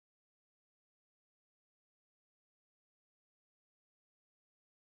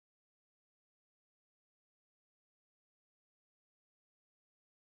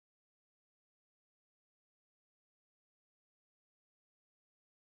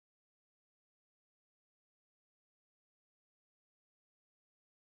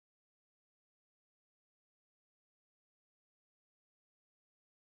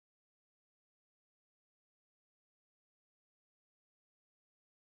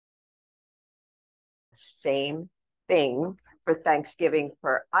same thing for Thanksgiving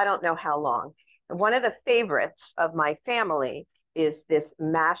for I don't know how long. And one of the favorites of my family is this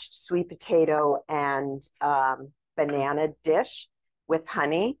mashed sweet potato and banana dish with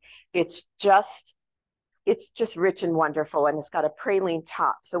honey. It's just it's just rich and wonderful, and it's got a praline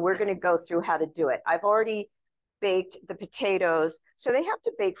top. So we're going to go through how to do it. I've already baked the potatoes. So they have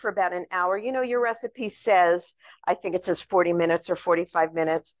to bake for about an hour. You know, your recipe says, I think it says 40 minutes or 45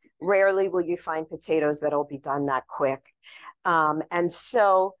 minutes. Rarely will you find potatoes that'll be done that quick. And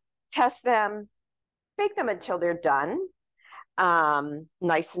so test them, bake them until they're done,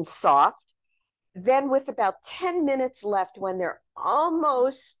 nice and soft. Then with about 10 minutes left, when they're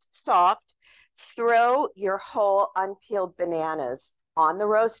almost soft, throw your whole unpeeled bananas on the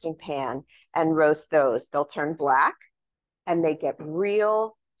roasting pan and roast those. They'll turn black and they get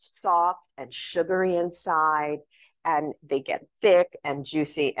real soft and sugary inside, and they get thick and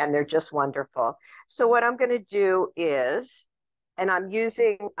juicy, and they're just wonderful. So what I'm going to do is, and I'm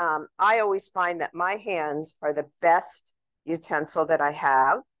using, I always find that my hands are the best utensil that I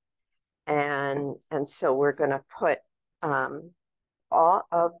have. And so we're going to put all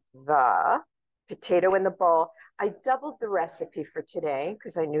of the potato in the bowl. I doubled the recipe for today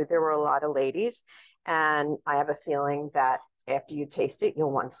because I knew there were a lot of ladies, and I have a feeling that after you taste it,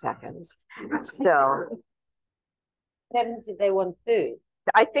 you'll want seconds. So what happens if they want food?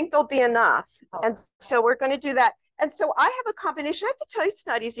 I think there'll be enough. And so we're going to do that. And so I have a combination. I have to tell you, it's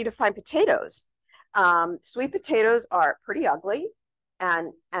not easy to find potatoes. Sweet potatoes are pretty ugly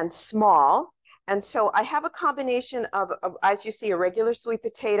and small. And so I have a combination of, as you see, a regular sweet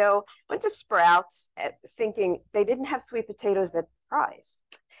potato. Went to Sprouts thinking they didn't have sweet potatoes at Fry's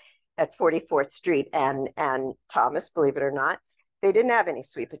at 44th Street and Thomas, believe it or not. They didn't have any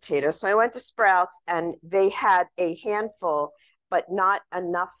sweet potatoes. So I went to Sprouts and they had a handful, but not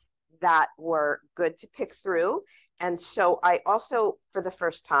enough that were good to pick through. And so I also, for the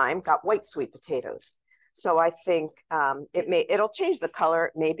first time, got white sweet potatoes. So I think it'll change the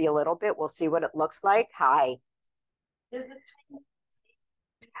color maybe a little bit. We'll see what it looks like. Hi.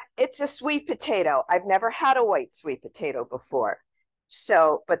 It's a sweet potato. I've never had a white sweet potato before.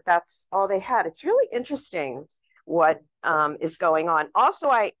 So, but that's all they had. It's really interesting what is going on. Also,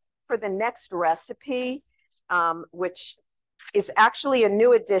 for the next recipe, which is actually a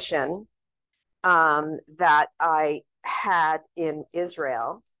new addition that I had in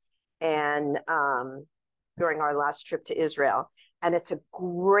Israel and during our last trip to Israel. And it's a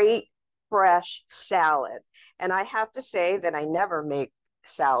great fresh salad. And I have to say that I never make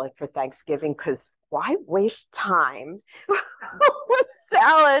salad for Thanksgiving because why waste time with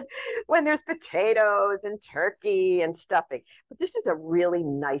salad when there's potatoes and turkey and stuffing? But this is a really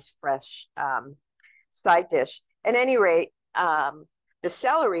nice, fresh side dish. At any rate, the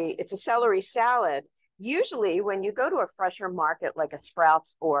celery, it's a celery salad. Usually when you go to a fresher market like a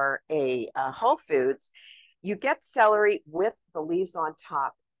Sprouts or a Whole Foods, you get celery with the leaves on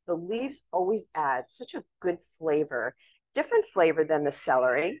top. The leaves always add such a good flavor, different flavor than the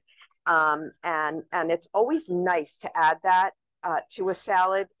celery. And it's always nice to add that to a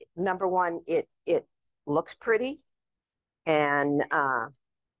salad. Number one, it looks pretty and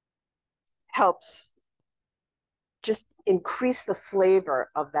helps just increase the flavor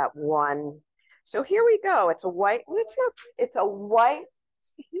of that one. So here we go. It's a white, it's a white,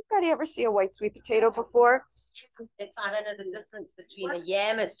 anybody ever see a white sweet potato before? I don't know the difference between a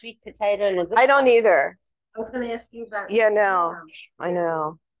yam, a sweet potato, and I don't either. I was going to ask you about. Yeah, no, I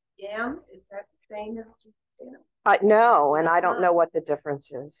know. Yam, is that the same as potato? No, and I don't know what the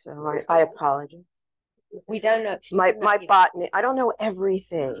difference is. So I apologize. We don't know. My botany, I don't know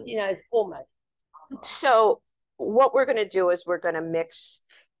everything. You know, it's almost. So what we're going to do is we're going to mix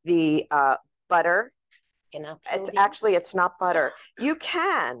the butter. It's not butter. You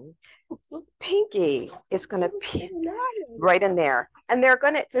can. Pinky is going to be right in there. And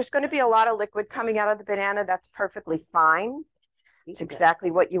there's going to be a lot of liquid coming out of the banana. That's perfectly fine. It's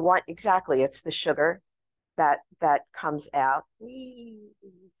exactly what you want. Exactly. It's the sugar that comes out.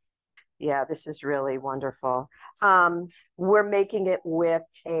 Yeah, this is really wonderful. We're making it with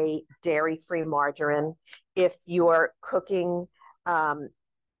a dairy-free margarine. If you're cooking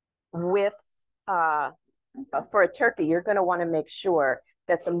with for a turkey, you're going to want to make sure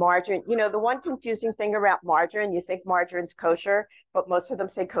that the margarine, you know, the one confusing thing about margarine, you think margarine's kosher, but most of them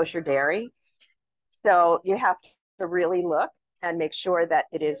say kosher dairy. So you have to really look and make sure that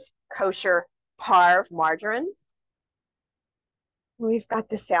it is kosher parve margarine. We've got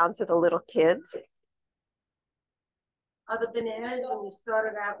the sounds of the little kids. Are the bananas, when you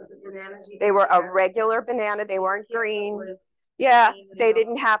started out with the bananas? They were a regular banana. They weren't green. Yeah, Even they though-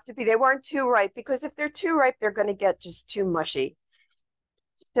 didn't have to be. They weren't too ripe because if they're too ripe, they're going to get just too mushy.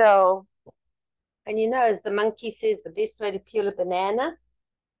 So, And you know, as the monkey says, the best way to peel a banana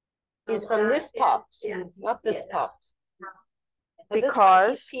is from this part, not this part. So this Because-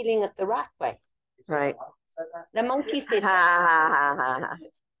 monkey's peeling it the right way. right. The monkey said, Ha, ha, ha, ha, ha. if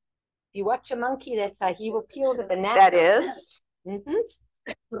you watch a monkey, that's how he will peel the banana. That is,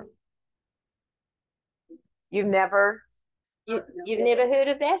 you've never, You've never heard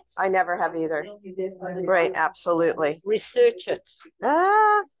of that? I never have either. Right, absolutely. Research it.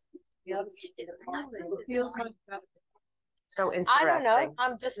 Ah, so I don't know. interesting.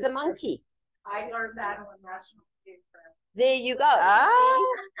 I'm just a monkey. I learned that on National Geographic. There you go.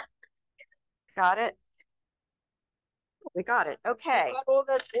 Ah, got it. We got it. See? Okay. Got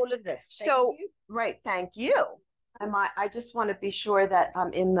all of this. Thank So, you. right, thank you. I just want to be sure that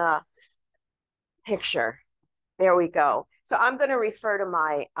I'm in the picture. There we go. So I'm going to refer to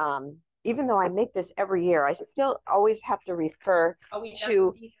my, even though I make this every year, I still always have to refer Are we done to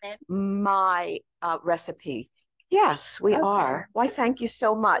with these now? my recipe. Yes, we are. Why, thank you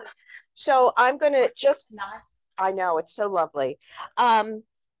so much. So I'm going to just, I know, it's so lovely.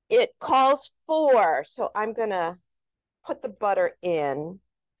 It calls for, so I'm going to put the butter in.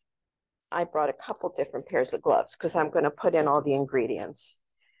 I brought a couple different pairs of gloves because I'm going to put in all the ingredients.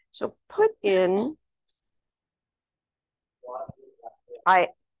 So put in,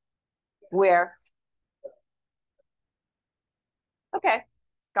 where? Okay,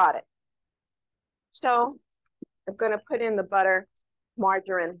 got it. So I'm going to put in the butter,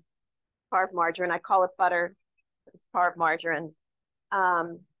 margarine, carved margarine. I call it butter. It's carved margarine.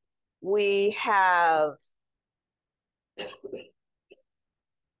 We have,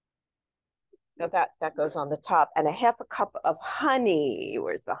 no, that goes on the top, and a half a cup of honey.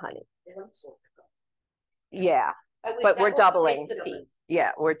 Where's the honey? Yeah, but we're doubling.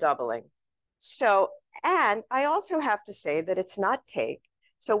 Yeah, we're doubling. So, and I also have to say that it's not cake.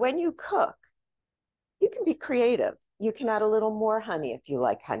 So when you cook, you can be creative. You can add a little more honey if you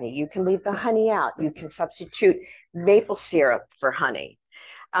like honey. You can leave the honey out. You can substitute maple syrup for honey.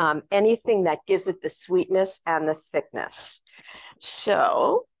 Anything that gives it the sweetness and the thickness.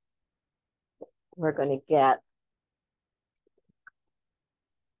 So we're going to get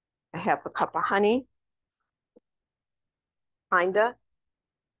a half a cup of honey, kinda.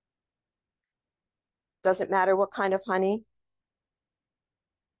 Doesn't matter what kind of honey.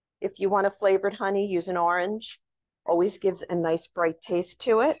 If you want a flavored honey, use an orange. Always gives a nice bright taste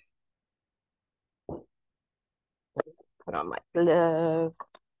to it. Put on my glove.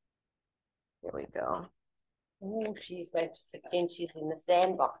 Here we go. Oh, she's going to pretend she's in the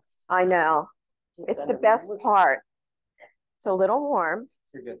sandbox. I know. It's the best part. It's a little warm.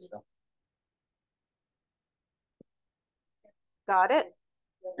 You're good stuff. Got it?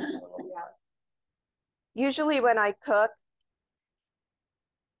 Usually when I cook,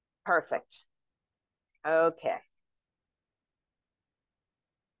 perfect. Okay.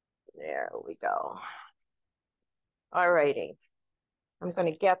 There we go. All righty. I'm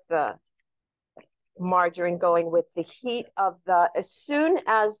going to get the margarine going with the heat of the, as soon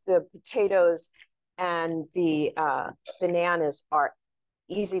as the potatoes and the bananas are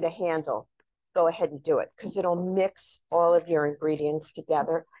easy to handle, go ahead and do it because it'll mix all of your ingredients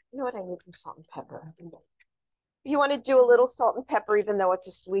together. You know what? I need some salt and pepper. If you want to do a little salt and pepper, even though it's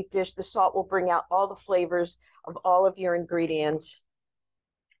a sweet dish, the salt will bring out all the flavors of all of your ingredients.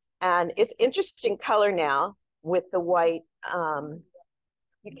 And it's interesting color now with the white. Can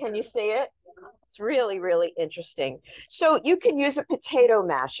you see it? It's really, really interesting. So you can use a potato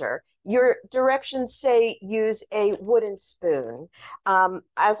masher. Your directions say use a wooden spoon.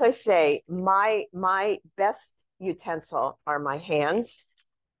 As I say, my best utensil are my hands.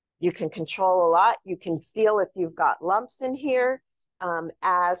 You can control a lot. You can feel if you've got lumps in here.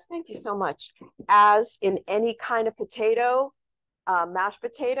 Thank you so much. As in any kind of potato, mashed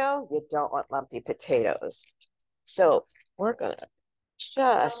potato, you don't want lumpy potatoes. So we're gonna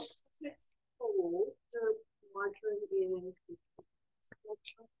just.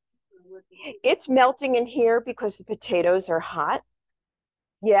 It's melting in here because the potatoes are hot.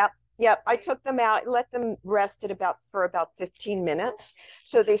 Yep, yep. I took them out, let them rest for about 15 minutes.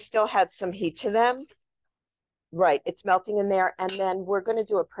 So they still had some heat to them. Right, it's melting in there. And then we're going to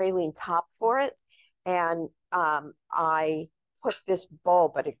do a praline top for it. And I put this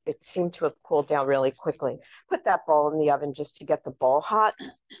bowl, but it seemed to have cooled down really quickly. Put that bowl in the oven just to get the bowl hot.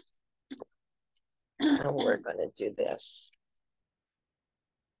 And we're going to do this.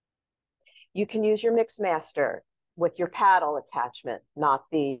 You can use your mix master with your paddle attachment, not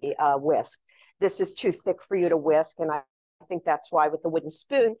the whisk. This is too thick for you to whisk, and I think that's why with the wooden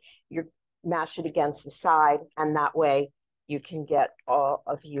spoon, you mash it against the side, and that way you can get all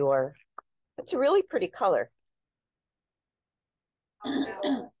of your, it's a really pretty color.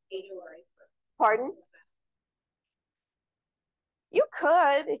 Pardon? You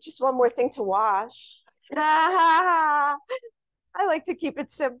could. It's just one more thing to wash. I like to keep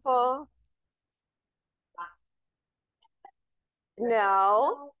it simple.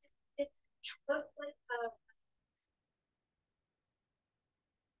 No.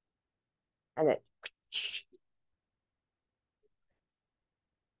 And it.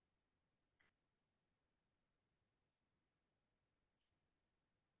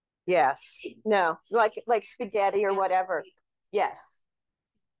 Yes. No. Like spaghetti or whatever. Yes.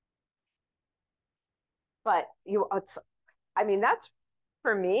 But I mean, that's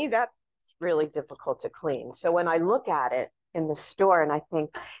for me, that's really difficult to clean. So when I look at it in the store and I think,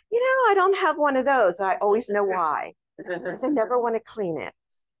 I don't have one of those, I always know why. Because I never want to clean it.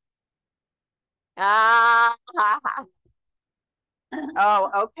 Ah, oh,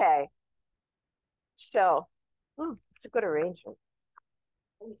 okay. So, it's a good arrangement.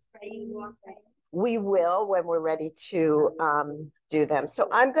 We will when we're ready to do them. So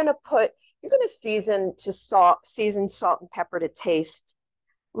you're going to season salt and pepper to taste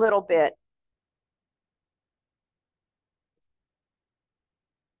a little bit.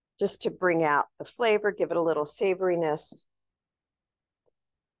 Just to bring out the flavor, give it a little savoriness.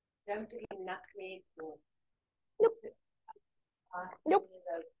 Don't put in nutmeg or... Nope. Nope.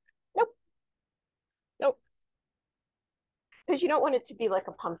 Nope. Nope. Because you don't want it to be like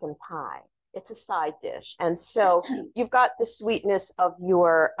a pumpkin pie. It's a side dish. And so you've got the sweetness of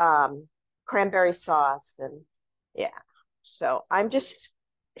your cranberry sauce. And yeah. So I'm just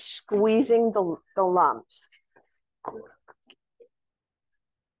squeezing the lumps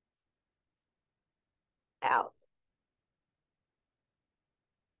out.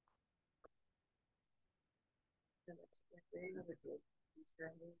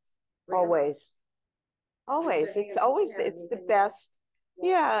 Always. Always. It's the best.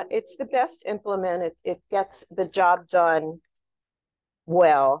 Yeah, it's the best implement. It gets the job done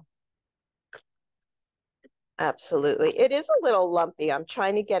well. Absolutely. It is a little lumpy. I'm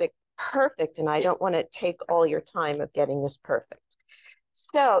trying to get it perfect, and I don't want to take all your time of getting this perfect.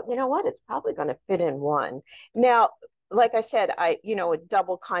 So, you know what? It's probably going to fit in one. Now, like I said, I would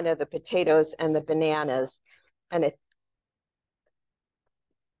double kind of the potatoes and the bananas, and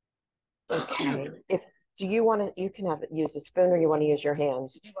okay. Do you want to, you can use a spoon or you want to use your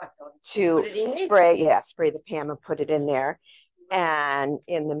hands to spray the pan and put it in there. And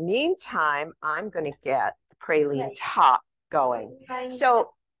in the meantime, I'm going to get the praline top going.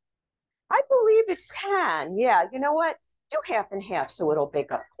 So I believe it can. Yeah, you know what? Do half and half so it'll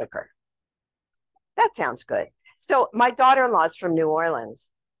bake up quicker. That sounds good. So my daughter-in-law is from New Orleans,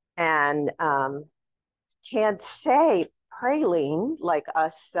 and can't say praline like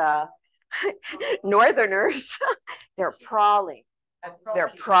us Northerners. They're praline.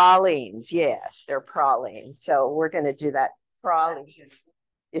 They're pralines. Yes, they're pralines. So we're going to do that praline.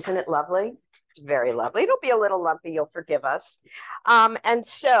 Isn't it lovely? It's very lovely. It'll be a little lumpy. You'll forgive us. And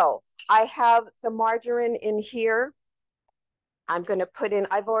so I have the margarine in here. I'm going to put in,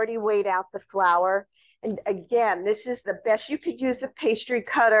 I've already weighed out the flour. And again, this is the best. You could use a pastry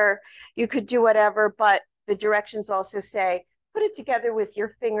cutter. You could do whatever, but the directions also say, put it together with your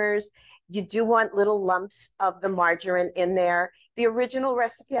fingers. You do want little lumps of the margarine in there. The original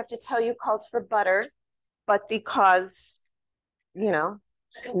recipe, I have to tell you, calls for butter, but because,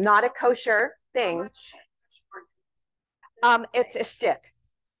 not a kosher thing, it's a stick,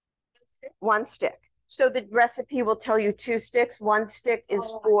 one stick. So the recipe will tell you 2 sticks. 1 stick is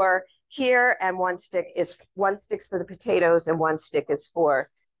for here, and one stick's for the potatoes, and 1 stick is for,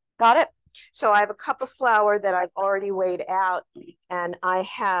 got it? So I have a cup of flour that I've already weighed out, and I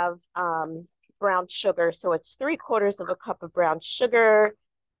have brown sugar. So it's 3/4 of a cup of brown sugar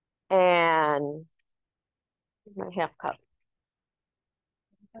and my half cup.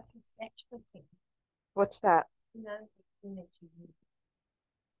 What's that?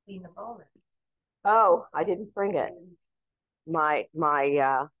 Oh, I didn't bring it.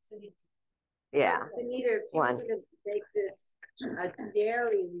 Yeah. Benita, if you One. were to make this a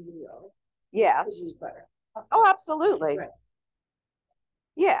dairy meal, Yeah. butter. Oh, absolutely. Right.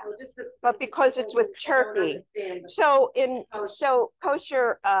 Yeah. So just But because it's with turkey. So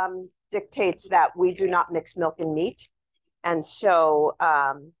kosher dictates that we do not mix milk and meat. And so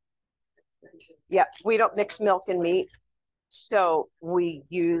yeah, we don't mix milk and meat. So we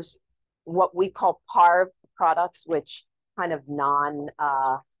use what we call parve products, which kind of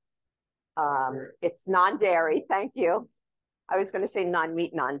it's non-dairy, thank you. I was going to say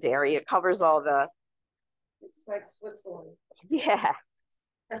non-meat, non-dairy. It covers all the, It's like Switzerland. yeah,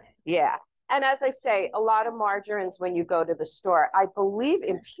 yeah. And as I say, a lot of margarines when you go to the store, I believe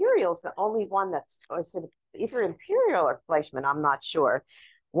Imperial's the only one that's, is it either Imperial or Fleischmann, I'm not sure.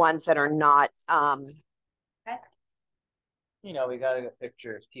 Ones that are not, You know, we gotta get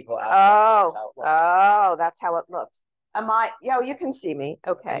pictures. People ask oh, how it looks. oh, that's how it looks. Am I, yo, you can see me.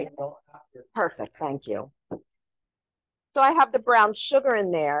 Okay, You don't have to- perfect, thank you. So I have the brown sugar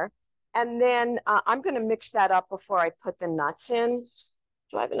in there. And then I'm going to mix that up before I put the nuts in.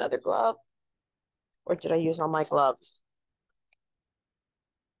 Do I have another glove? Or did I use all my gloves?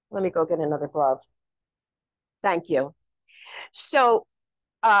 Let me go get another glove. Thank you. So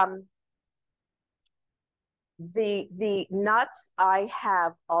the nuts I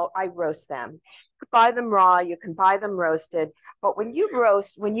have, I roast them. You can buy them raw, you can buy them roasted. But when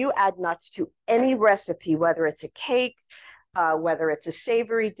you add nuts to any recipe, whether it's a cake, whether it's a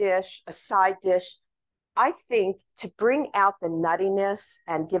savory dish, a side dish, I think to bring out the nuttiness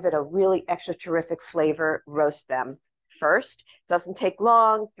and give it a really extra terrific flavor, roast them first. Doesn't take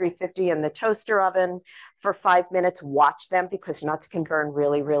long, 350 in the toaster oven for 5 minutes. Watch them because nuts can burn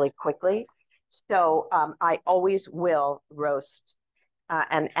really, really quickly. So I always will roast,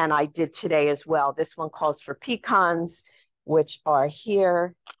 and I did today as well. This one calls for pecans, which are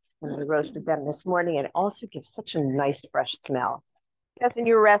here. And I roasted them this morning, and it also gives such a nice fresh smell. As in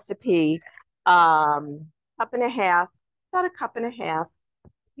your recipe, cup and a half, about a cup and a half.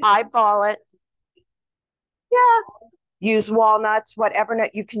 Eyeball it. Yeah. Use walnuts, whatever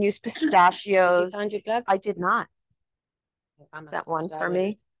nut you can use, Did you pistachios. find your gloves? I did not. Is that one for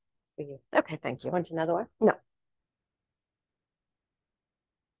me? For you. Okay, thank you. Want another one? No.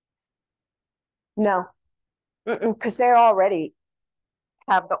 No. Because they already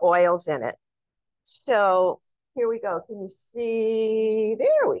have the oils in it. So here we go. Can you see?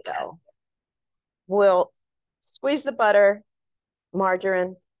 There we go. We'll squeeze the butter,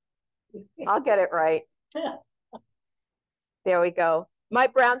 margarine. I'll get it right. There we go. My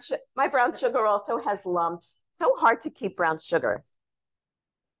brown sugar also has lumps. So hard to keep brown sugar.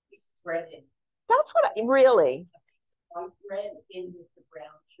 Bread in. That's what I really. White bread in with the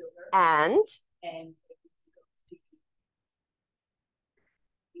brown sugar And and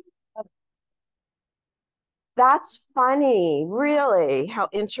that's funny. Really? How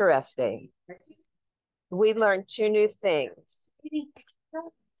interesting. We learned two new things.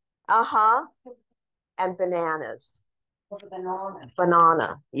 Uh-huh. And bananas.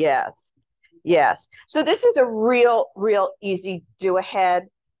 Banana. Yes. Yes. So this is a real easy do ahead.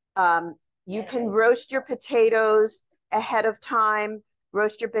 You can roast your potatoes ahead of time,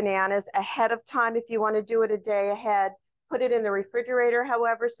 roast your bananas ahead of time if you want to do it a day ahead. Put it in the refrigerator,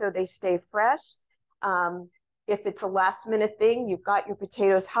 however, so they stay fresh. If it's a last minute thing, you've got your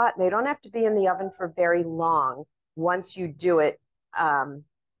potatoes hot and they don't have to be in the oven for very long once you do it.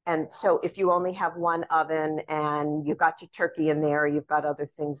 And so if you only have one oven and you've got your turkey in there, you've got other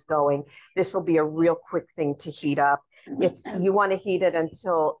things going, this will be a real quick thing to heat up. You want to heat it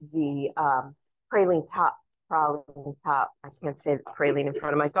until the praline top, I can't say praline in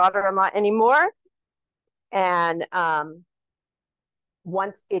front of my daughter-in-law anymore. And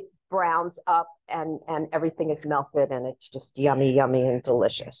once it browns up and everything is melted and it's just yummy, yummy and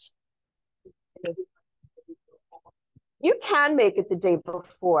delicious. You can make it the day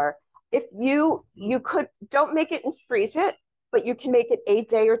before. If you could, don't make it and freeze it, but you can make it a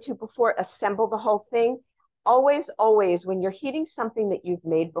day or two before, assemble the whole thing. Always, when you're heating something that you've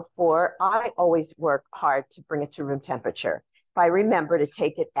made before, I always work hard to bring it to room temperature. If I remember to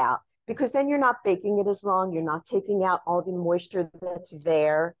take it out, because then you're not baking it as long. You're not taking out all the moisture that's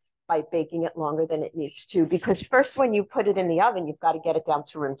there by baking it longer than it needs to. Because first, when you put it in the oven, you've got to get it down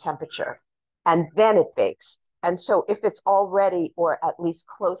to room temperature, and then it bakes. And so if it's already or at least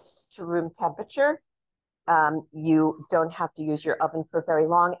close to room temperature, you don't have to use your oven for very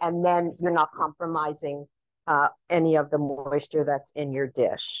long. And then you're not compromising any of the moisture that's in your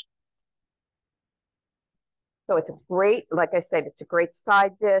dish. So it's a great, like I said, it's a great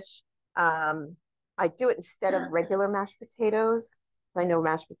side dish. I do it instead of regular mashed potatoes. I know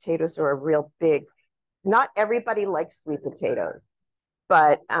mashed potatoes are a real big, not everybody likes sweet potatoes,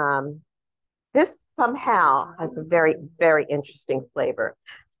 but this somehow has a very interesting flavor.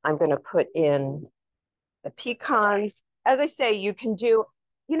 I'm going to put in the pecans. As I say, you can do,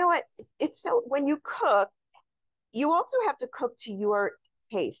 you know what? It's so, when you cook, you also have to cook to your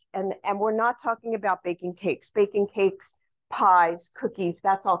taste. And we're not talking about baking cakes. Baking cakes, pies, cookies,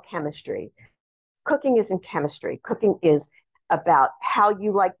 that's all chemistry. Cooking isn't chemistry. Cooking is about how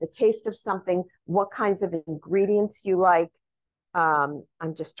you like the taste of something, what kinds of ingredients you like,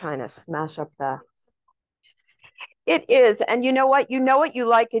 I'm just trying to smash up the. It is, and you know what? You know what you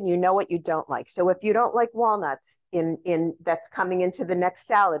like, and you know what you don't like. So if you don't like walnuts in that's coming into the next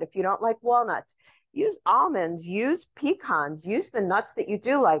salad, if you don't like walnuts, use almonds, use pecans, use the nuts that you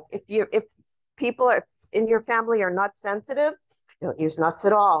do like. If people are in your family are nut sensitive, don't use nuts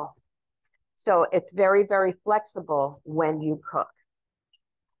at all. So it's very, very flexible when you cook.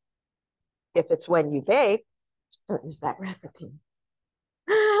 If it's when you bake, just don't use that recipe.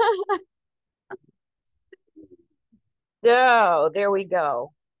 So there we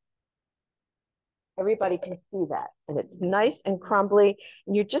go. Everybody can see that. And it's nice and crumbly.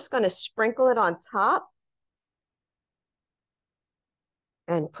 And you're just going to sprinkle it on top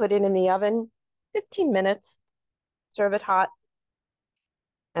and put it in the oven 15 minutes. Serve it hot.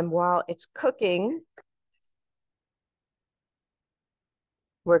 And while it's cooking,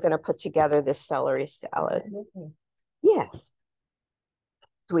 we're going to put together this celery salad. Yes,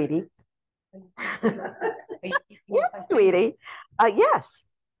 sweetie. Yes, sweetie. Yes,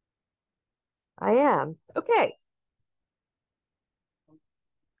 I am. Okay.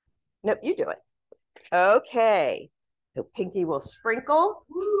 Nope, you do it. Okay. So Pinky will sprinkle.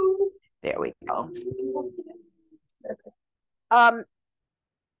 There we go.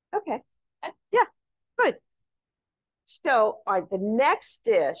 Okay. Yeah, good. So the next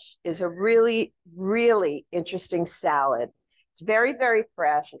dish is a really, really interesting salad. It's very, very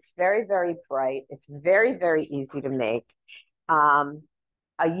fresh. It's very, very bright. It's very, very easy to make.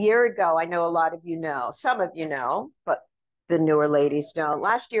 A year ago, I know a lot of you know, some of you know, but the newer ladies don't.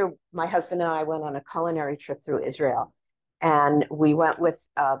 Last year, my husband and I went on a culinary trip through Israel. And we went with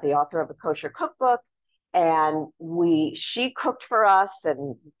the author of a kosher cookbook, and she cooked for us,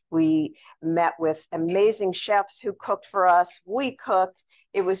 and we met with amazing chefs who cooked for us. We cooked.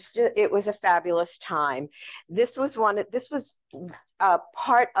 It was a fabulous time. This was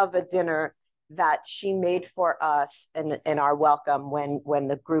part of a dinner that she made for us in our welcome when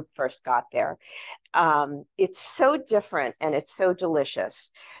the group first got there. It's so different and it's so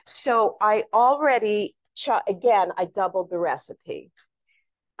delicious. So I already, again, I doubled the recipe.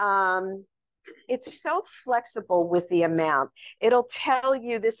 It's so flexible with the amount. It'll tell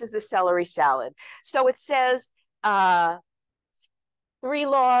you this is the celery salad. So it says 3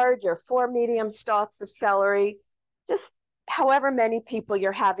 large or 4 medium stalks of celery, just however many people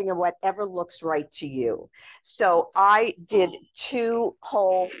you're having and whatever looks right to you. So I did 2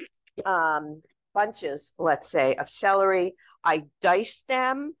 whole bunches, let's say, of celery. I diced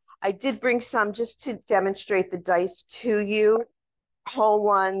them. I did bring some just to demonstrate the dice to you, whole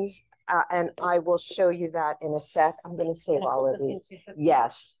ones, and I will show you that in a sec. I'm going to save all of these.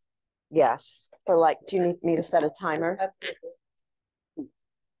 Yes, yes. For like, do you need me to set a timer?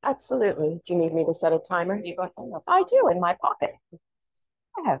 Absolutely. Do you need me to set a timer? I do, in my pocket.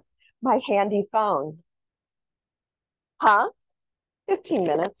 I have my handy phone. Huh? 15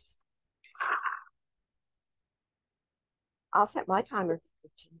 minutes. I'll set my timer for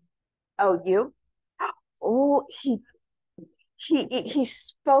 15. Oh, you? Oh, he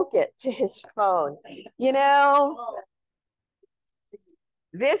spoke it to his phone. You know,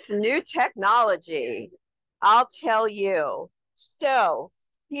 this new technology, I'll tell you. So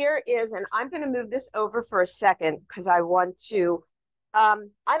here is, and I'm going to move this over for a second because I want to, I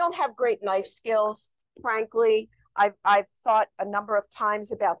don't have great knife skills, frankly. I've thought a number of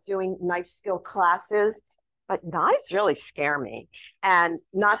times about doing knife skill classes, but knives really scare me. And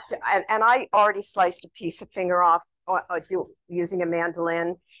not to, and I already sliced a piece of finger off using a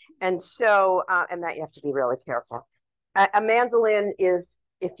mandolin. And so, and that you have to be really careful. A mandolin is,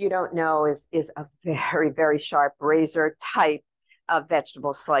 if you don't know, is a very, very sharp razor type of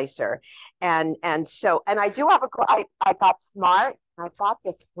vegetable slicer. And so, and I do have I got smart. I bought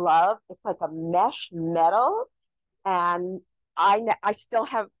this glove. It's like a mesh metal. And I still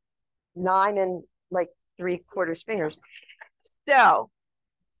have 9 and like 3/4 fingers. So,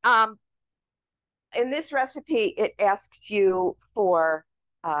 in this recipe, it asks you for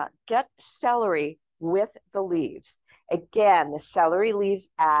get celery with the leaves. Again, the celery leaves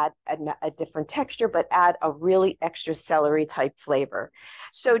add a different texture, but add a really extra celery type flavor.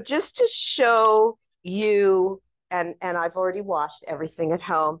 So just to show you, and I've already washed everything at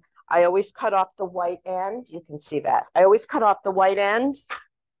home, I always cut off the white end. You can see that. I always cut off the white end.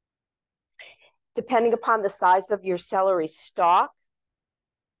 Depending upon the size of your celery stalk,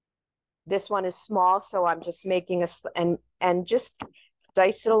 this one is small, so I'm just making and just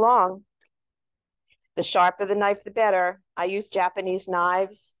dice it along. The sharper the knife, the better. I use Japanese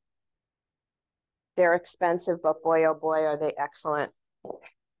knives. They're expensive, but boy, oh boy, are they excellent.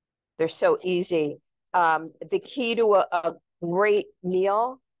 They're so easy. The key to great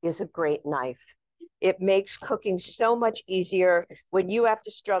meal is a great knife. It makes cooking so much easier when you have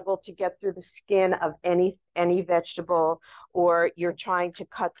to struggle to get through the skin of any vegetable, or you're trying to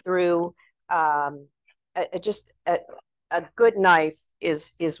cut through just a good knife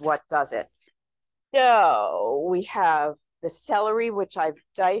is what does it. So we have the celery, which I've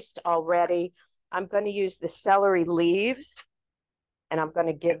diced already. I'm going to use the celery leaves, and I'm going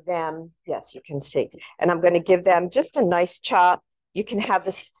to give them, yes, you can see, and I'm going to give them just a nice chop. You can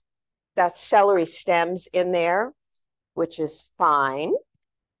have that celery stems in there, which is fine.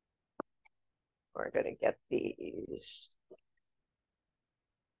 We're going to get these.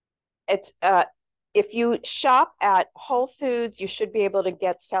 It's if you shop at Whole Foods, you should be able to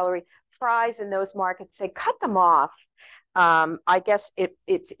get celery fries in those markets. They cut them off. I guess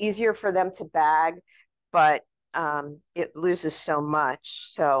it's easier for them to bag, but it loses so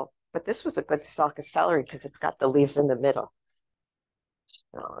much. So, but this was a good stalk of celery because it's got the leaves in the middle.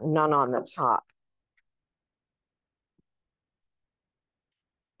 So none on the top.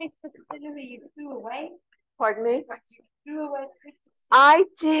 Celery you threw away? Pardon me? You threw away Christmas. I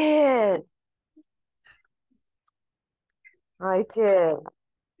did. I did.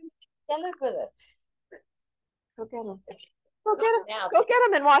 Look with it. Go get them. Go get them. Now, Go get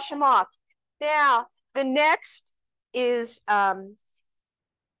them and wash them off. Now, the next is Italian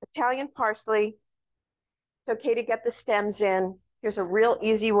parsley. It's okay to get the stems in. Here's a real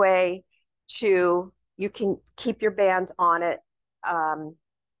easy way you can keep your band on it.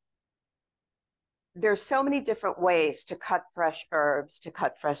 There's so many different ways to cut fresh herbs, to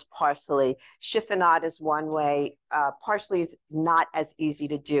cut fresh parsley. Chiffonade is one way. Parsley is not as easy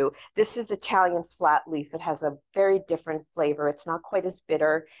to do. This is Italian flat leaf. It has a very different flavor. It's not quite as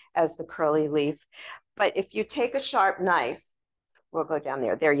bitter as the curly leaf. But if you take a sharp knife, we'll go down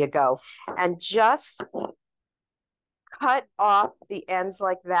there. There you go. And just cut off the ends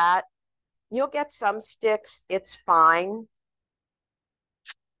like that. You'll get some sticks. It's fine.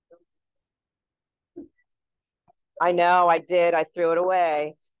 I know, I did. I threw it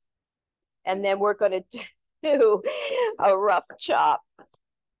away. And then we're going to do a rough chop.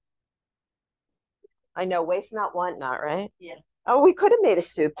 I know, waste not, want not, right? Yeah. Oh, we could have made a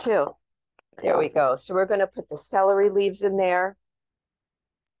soup too. There we go. So we're going to put the celery leaves in there.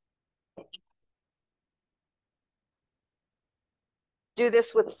 Do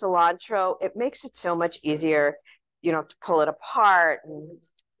this with cilantro. It makes it so much easier. You don't have to pull it apart.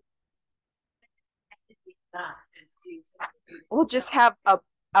 We'll just have a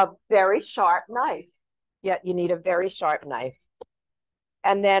very sharp knife. Yeah, you need a very sharp knife.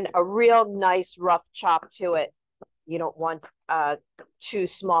 And then a real nice rough chop to it. You don't want two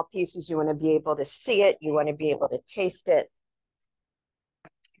small pieces. You want to be able to see it. You want to be able to taste it.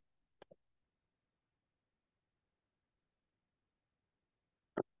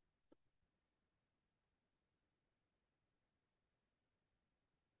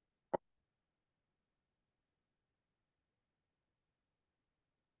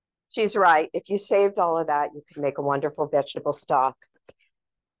 She's right. If you saved all of that, you could make a wonderful vegetable stock.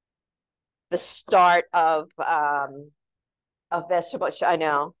 The start of vegetable, I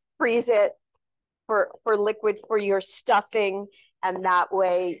know. Freeze it for liquid for your stuffing, and that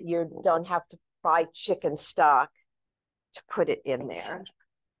way you don't have to buy chicken stock to put it in there.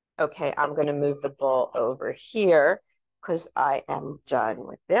 Okay, I'm going to move the bowl over here because I am done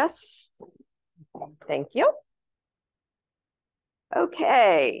with this. Thank you.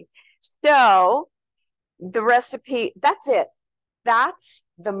 Okay, so the recipe, that's it. That's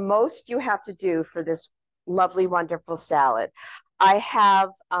the most you have to do for this lovely, wonderful salad. I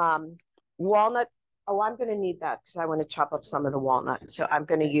have walnut. Oh, I'm going to need that because I want to chop up some of the walnuts. So I'm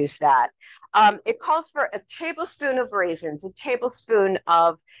going to use that. It calls for a tablespoon of raisins, a tablespoon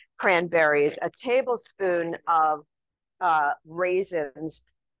of cranberries, a tablespoon of raisins,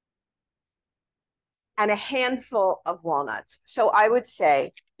 and a handful of walnuts. So I would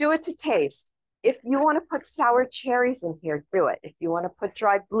say do it to taste. If you want to put sour cherries in here, do it. If you want to put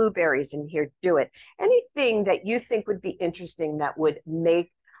dried blueberries in here, do it. Anything that you think would be interesting that would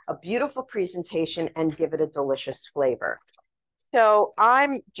make a beautiful presentation and give it a delicious flavor. So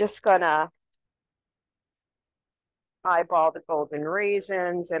I'm just gonna eyeball the golden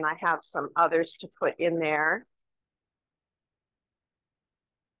raisins, and I have some others to put in there.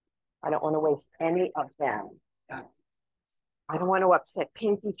 I don't want to waste any of them. I don't want to upset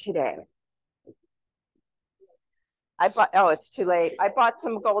Pinky today. Oh, it's too late. I bought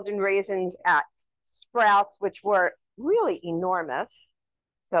some golden raisins at Sprouts, which were really enormous.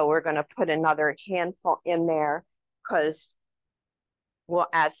 So we're going to put another handful in there because we'll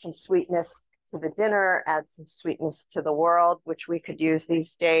add some sweetness to the dinner, add some sweetness to the world, which we could use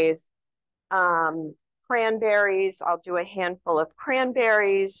these days. Cranberries, I'll do a handful of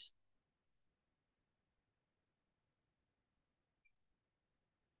cranberries.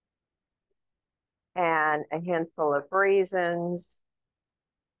 And a handful of raisins.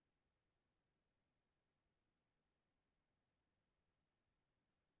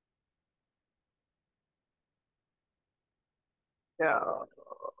 So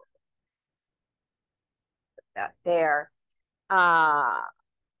put that there.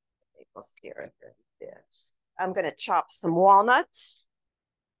 Maple syrup and this. I'm going to chop some walnuts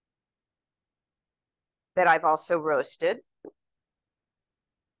that I've also roasted.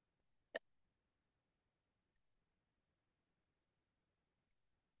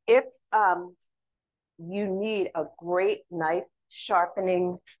 If you need a great knife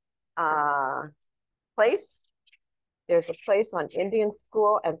sharpening place, there's a place on Indian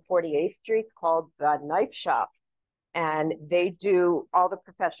School and 48th Street called the Knife Shop. And they do, all the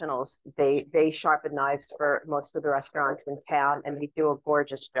professionals, they sharpen knives for most of the restaurants in town, and they do a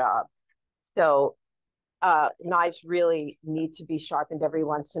gorgeous job. So knives really need to be sharpened every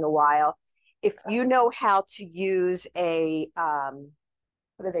once in a while. If you know how to use a,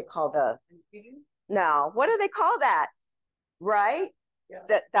 what do they call no, what do they call that? Right?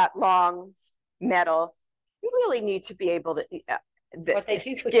 Yeah. That long metal. You really need to be able to, What they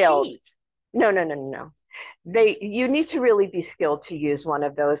do for skilled. cheese. No. You need to really be skilled to use one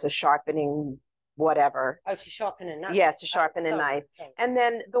of those, a sharpening whatever. Oh, to sharpen a knife. Yes, to sharpen a knife. And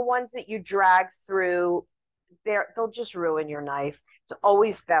then the ones that you drag through, they'll just ruin your knife. It's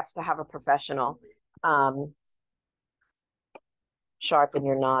always best to have a professional sharpen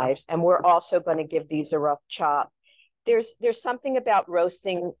your knives. And we're also going to give these a rough chop. There's something about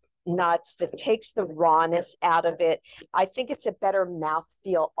roasting nuts that takes the rawness out of it. I think it's a better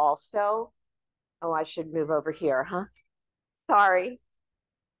mouthfeel also. Oh, I should move over here, huh? Sorry.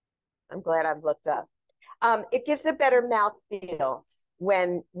 I'm glad I've looked up. It gives a better mouthfeel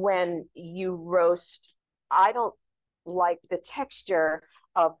when you roast. I don't like the texture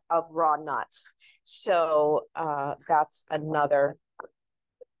of raw nuts. So that's another.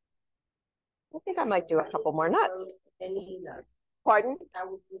 I think I might do a couple more nuts. Pardon?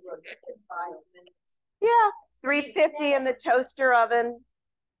 Yeah, 350 in the toaster oven.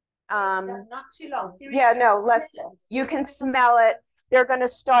 Not too long. Yeah, no, less. You can smell it. They're going to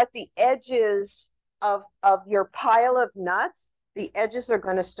start the edges of your pile of nuts. The edges are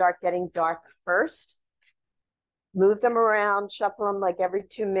going to start getting dark first. Move them around, shuffle them like every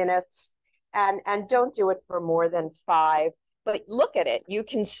 2 minutes, and don't do it for more than 5. But look at it. You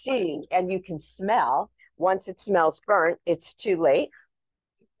can see and you can smell. Once it smells burnt, it's too late.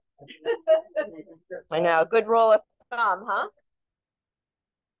 I know. Good rule of thumb, huh?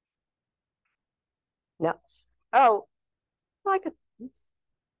 No. Oh,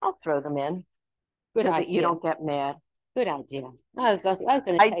 I'll throw them in. Good so idea. that you don't get mad. Good idea. I was going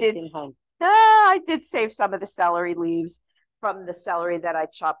to take them home. I did save some of the celery leaves from the celery that I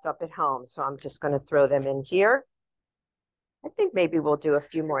chopped up at home. So I'm just going to throw them in here. I think maybe we'll do a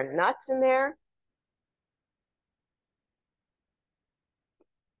few more nuts in there.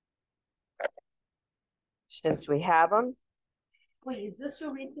 Since we have them. Wait, is this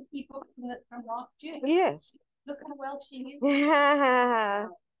your recipe book from last year? Yes. Look how well she is.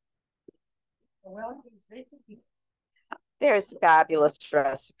 Well, recipe. There's fabulous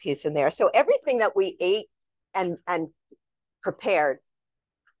recipes in there. So everything that we ate and prepared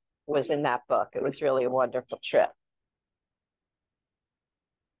was in that book. It was really a wonderful trip.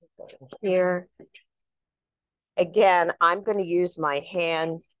 Here. Again, I'm going to use my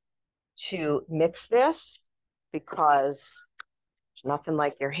hand to mix this because there's nothing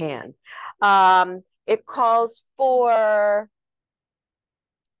like your hand. It calls for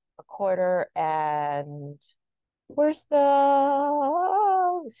a quarter and where's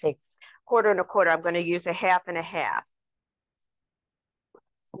the, let's see, quarter and a quarter. I'm going to use a half and a half.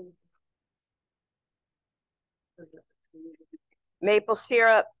 Maple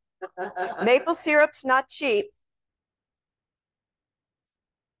syrup. Maple syrup's not cheap.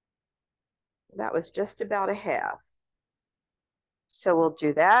 That was just about a half. So we'll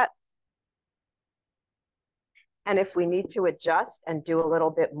do that. And if we need to adjust and do a little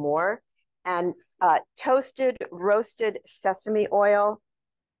bit more, and toasted, roasted sesame oil,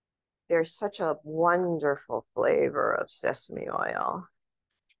 there's such a wonderful flavor of sesame oil.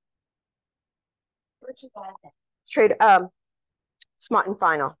 Where'd you buy that? Trade, Smart and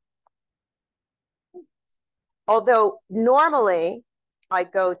Final. Although normally I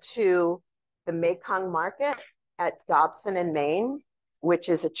go to the Mekong Market at Dobson in Maine, which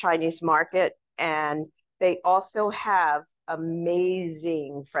is a Chinese market And they also have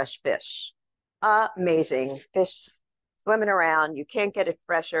amazing fresh fish. Amazing fish swimming around. You can't get it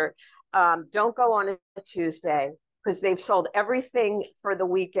fresher. Don't go on a Tuesday because they've sold everything for the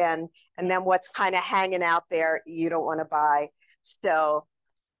weekend. And then what's kind of hanging out there, you don't want to buy. So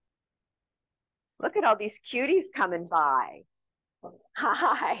look at all these cuties coming by.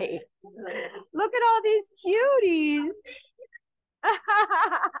 Hi. Look at all these cuties.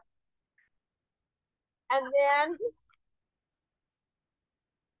 And then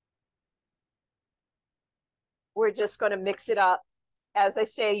we're just going to mix it up. As I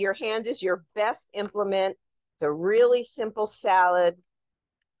say, your hand is your best implement. It's a really simple salad.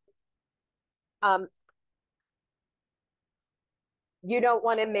 You don't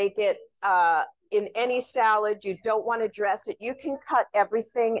want to make it in any salad. You don't want to dress it. You can cut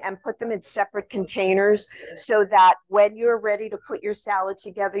everything and put them in separate containers so that when you're ready to put your salad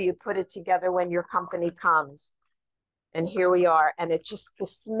together, you put it together when your company comes. And here we are. And it just, the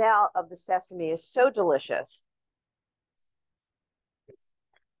smell of the sesame is so delicious.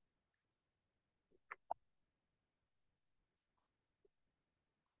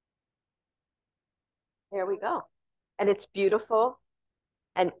 There we go. And it's beautiful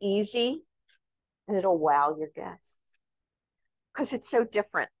and easy, and it'll wow your guests because it's so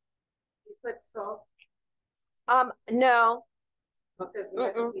different. You put salt. No, Because the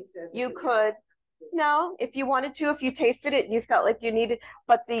recipe says you could. No, if you wanted to, if you tasted it and you felt like you needed,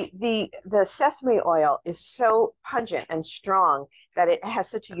 but the sesame oil is so pungent and strong that it has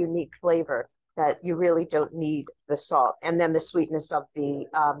such a unique flavor that you really don't need the salt. And then the sweetness of the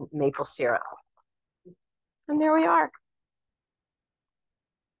maple syrup. And there we are.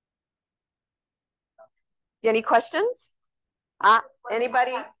 Any questions?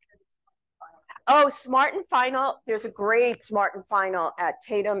 Anybody? Oh, Smart and Final. There's a great Smart and Final at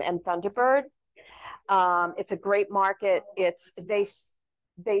Tatum and Thunderbird. It's a great market. They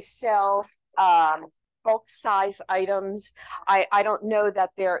sell bulk size items. I don't know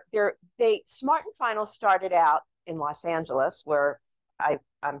that they Smart and Final started out in Los Angeles where I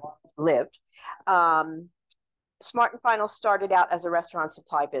lived. Smart and Final started out as a restaurant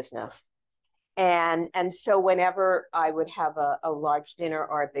supply business. And so whenever I would have a large dinner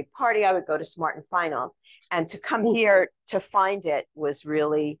or a big party, I would go to Smart and Final. And to come here to find it was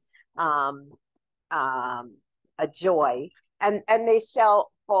really a joy. And they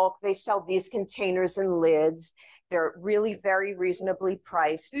sell bulk. They sell these containers and lids. They're really very reasonably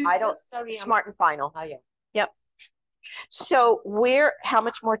priced. I don't. Smart and Final. Oh yeah. Yep. So how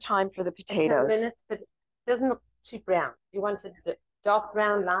much more time for the potatoes? Minutes, but it doesn't look too brown. You want it dark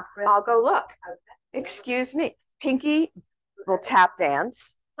brown, light brown? I'll go look. Excuse me. Pinky will tap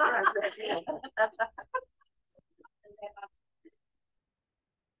dance.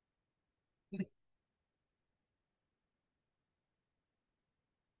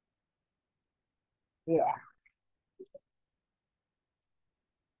 Yeah.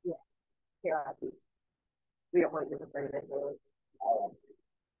 Yeah. Here are these. We don't want you to bring it in.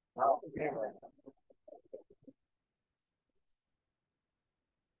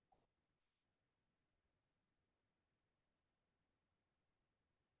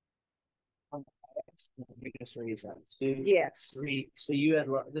 You just raise that. Two, Yes. three. So you had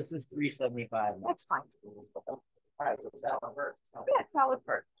this is 375. That's fine. All right, so salad first. Yeah, salad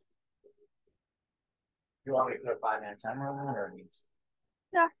first. You want me to put a 5-minute timer on that, or needs?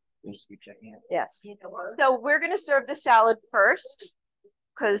 Yeah. You just keep checking it. Yes. So we're going to serve the salad first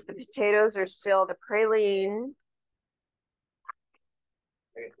because the potatoes are still the praline.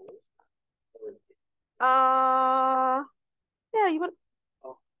 Yeah, you want.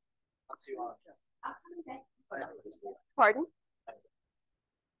 Let's see what. Pardon?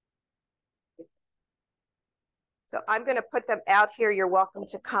 So I'm going to put them out here. You're welcome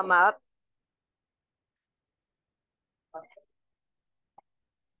to come up.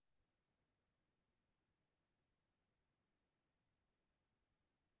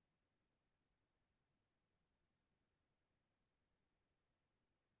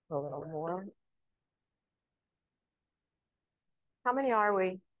 A little more. How many are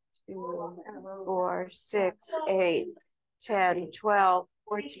we? 2, 4, 6, 8, 10, 12,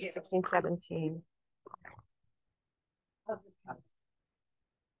 14, 16, 17.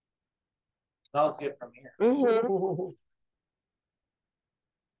 Smells good from here. Mm-hmm.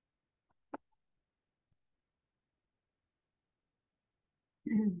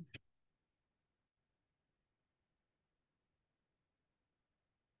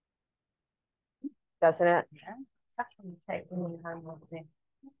 Doesn't it? Yeah. That's what you take when you're home.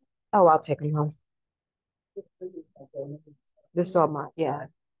 Oh, I'll take them home. This is all mine. Yeah.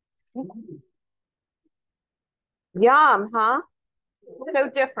 Yum, huh? So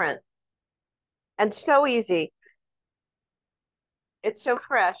different and so easy. It's so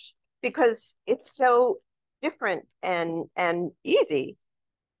fresh because it's so different and easy,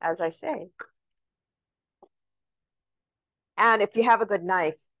 as I say. And if you have a good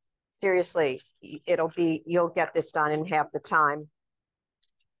knife, seriously, you'll get this done in half the time.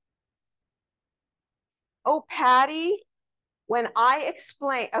 Oh, Patty, when I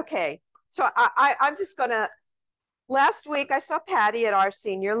explain, okay, so I'm just gonna, last week I saw Patty at our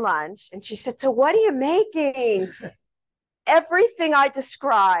senior lunch and she said, so what are you making? Everything I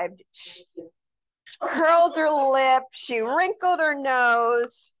described. She curled her lip, she wrinkled her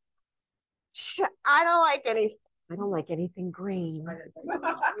nose. I don't like anything green.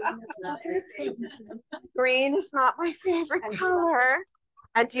 Green is not my favorite color.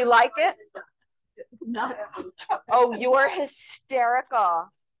 And do you like it? Nuts. Oh, you're hysterical.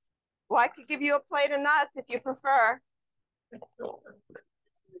 Well, I could give you a plate of nuts if you prefer.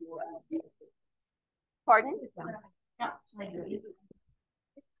 Pardon?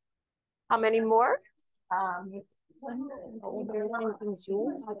 How many more?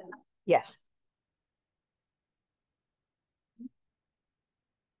 Yes.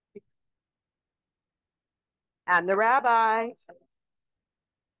 And the rabbi.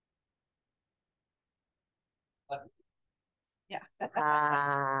 Yeah.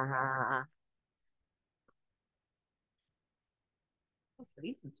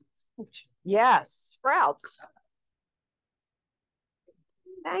 Yes, sprouts.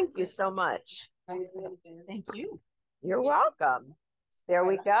 Thank you so much. Thank you. You're welcome. There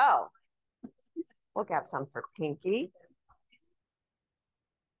we go. We'll have some for Pinky.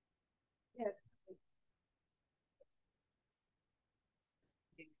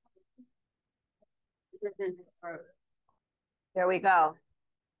 There we go.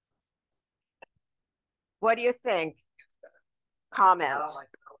 What do you think? Comments.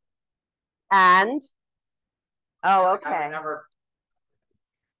 And oh, okay.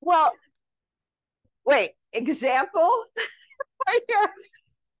 Well, wait, example right here.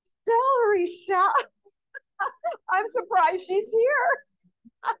 Celery salad. I'm surprised she's here.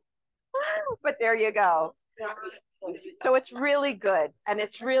 But there you go. So it's really good and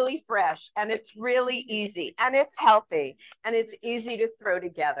it's really fresh and it's really easy and it's healthy and it's easy to throw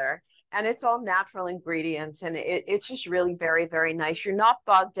together and it's all natural ingredients and it's just really very, very nice. You're not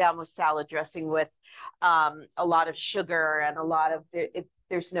bogged down with salad dressing with a lot of sugar and a lot of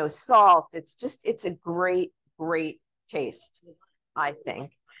there's no salt. It's a great, great taste, I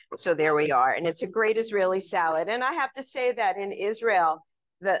think. So there we are. And it's a great Israeli salad. And I have to say that in Israel,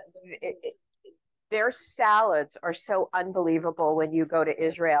 the their salads are so unbelievable when you go to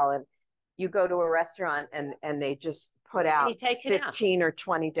Israel and you go to a restaurant and they just put out 15 or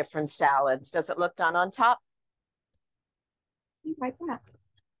 20 different salads. Does it look done on top? Like that.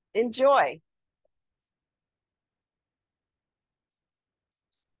 Enjoy.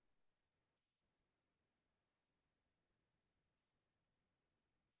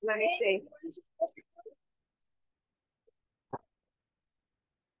 Let me see.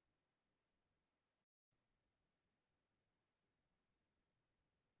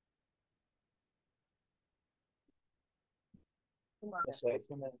 This way.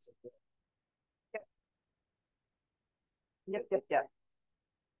 Yep, yep, yep.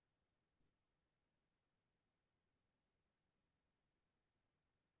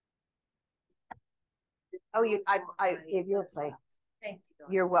 Oh, I gave you a plate. Thank you.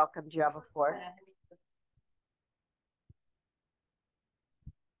 You're welcome. Do you have a fork?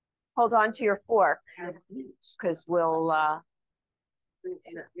 Hold on to your fork because we'll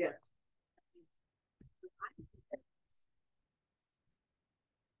it's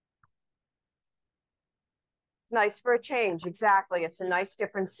nice for a change. Exactly. It's a nice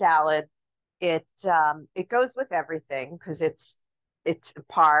different salad. It goes with everything because it's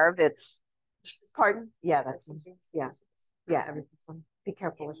parve. It's pardon. Yeah, that's yeah. Yeah, everything's fine. Be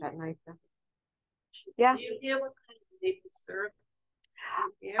careful with that knife though. Yeah. Do you hear what kind of maple syrup?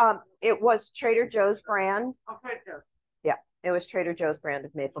 It was Trader Joe's brand. Okay, good. Yeah, it was Trader Joe's brand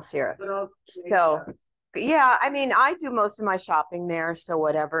of maple syrup. Good old So yeah, I mean, I do most of my shopping there, so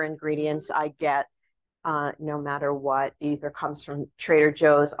whatever ingredients I get, no matter what, either comes from Trader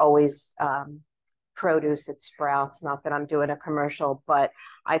Joe's, always produce at Sprouts. Not that I'm doing a commercial, but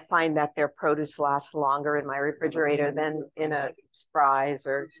I find that their produce lasts longer in my refrigerator than in a Spry's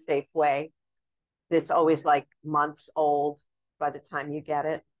or Safeway. It's always like months old by the time you get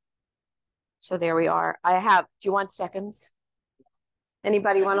it. So there we are. Do you want seconds?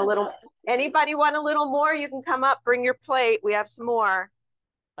 Anybody want a little more? You can come up, bring your plate. We have some more,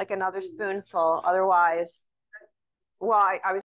 like another spoonful. Otherwise, Well, I was